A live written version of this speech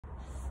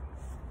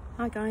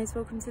Hi guys,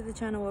 welcome to the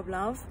channel of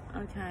love.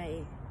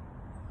 Okay,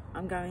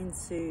 I'm going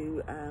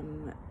to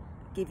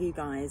give you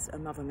guys a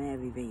Mother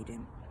Mary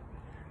reading.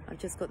 I've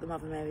just got the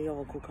Mother Mary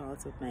Oracle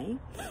cards with me.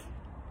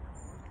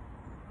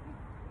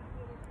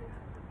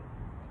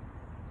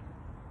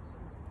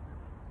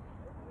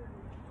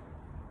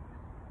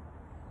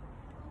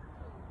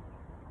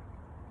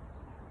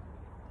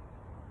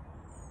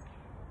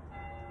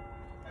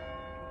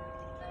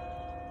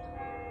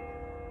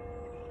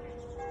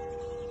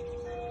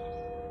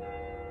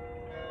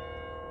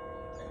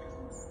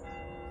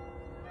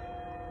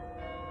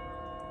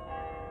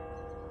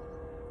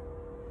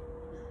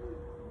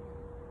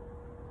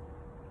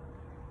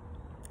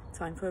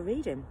 Time for a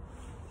reading.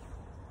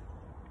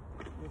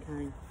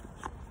 Okay.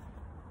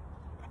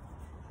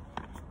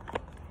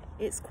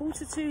 It's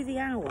 1:45 the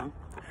hour.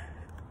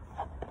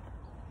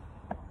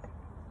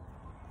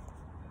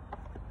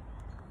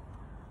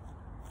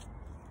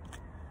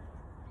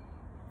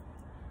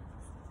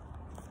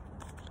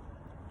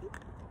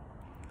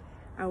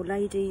 Our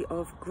Lady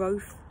of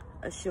Growth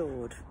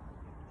Assured.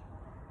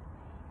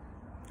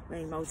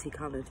 Very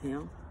multicoloured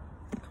here.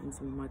 Comes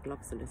with my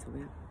gloves a little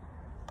bit.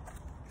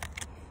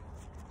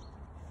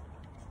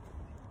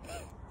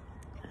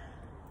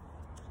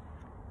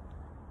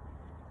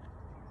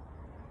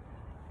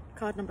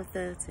 Card number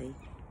 30.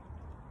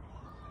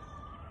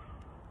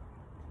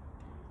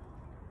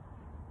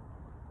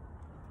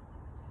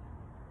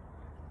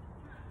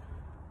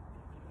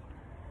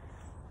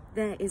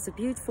 There is a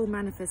beautiful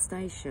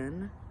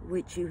manifestation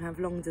which you have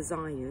long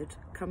desired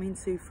coming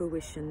to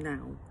fruition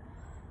now.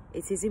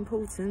 It is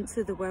important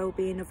to the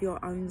well-being of your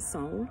own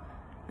soul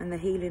and the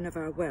healing of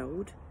our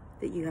world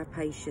that you have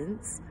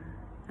patience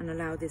and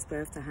allow this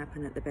birth to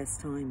happen at the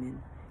best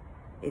timing.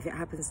 If it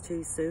happens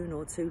too soon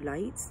or too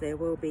late, there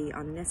will be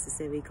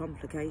unnecessary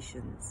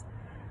complications.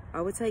 I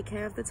will take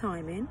care of the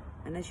timing,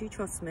 and as you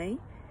trust me,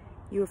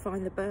 you will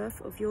find the birth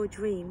of your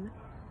dream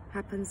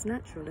happens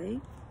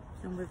naturally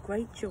and with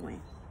great joy.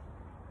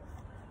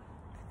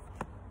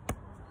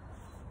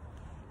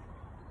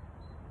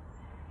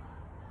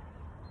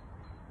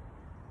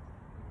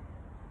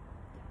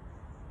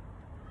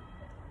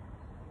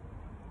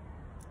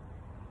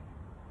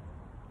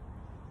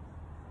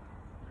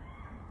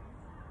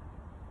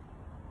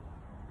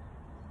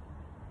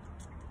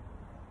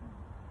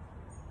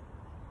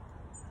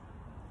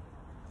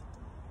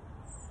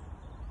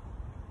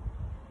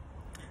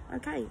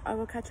 Okay, I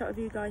will catch up with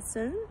you guys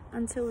soon.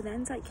 Until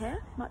then, take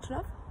care. Much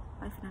love.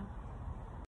 Bye for now.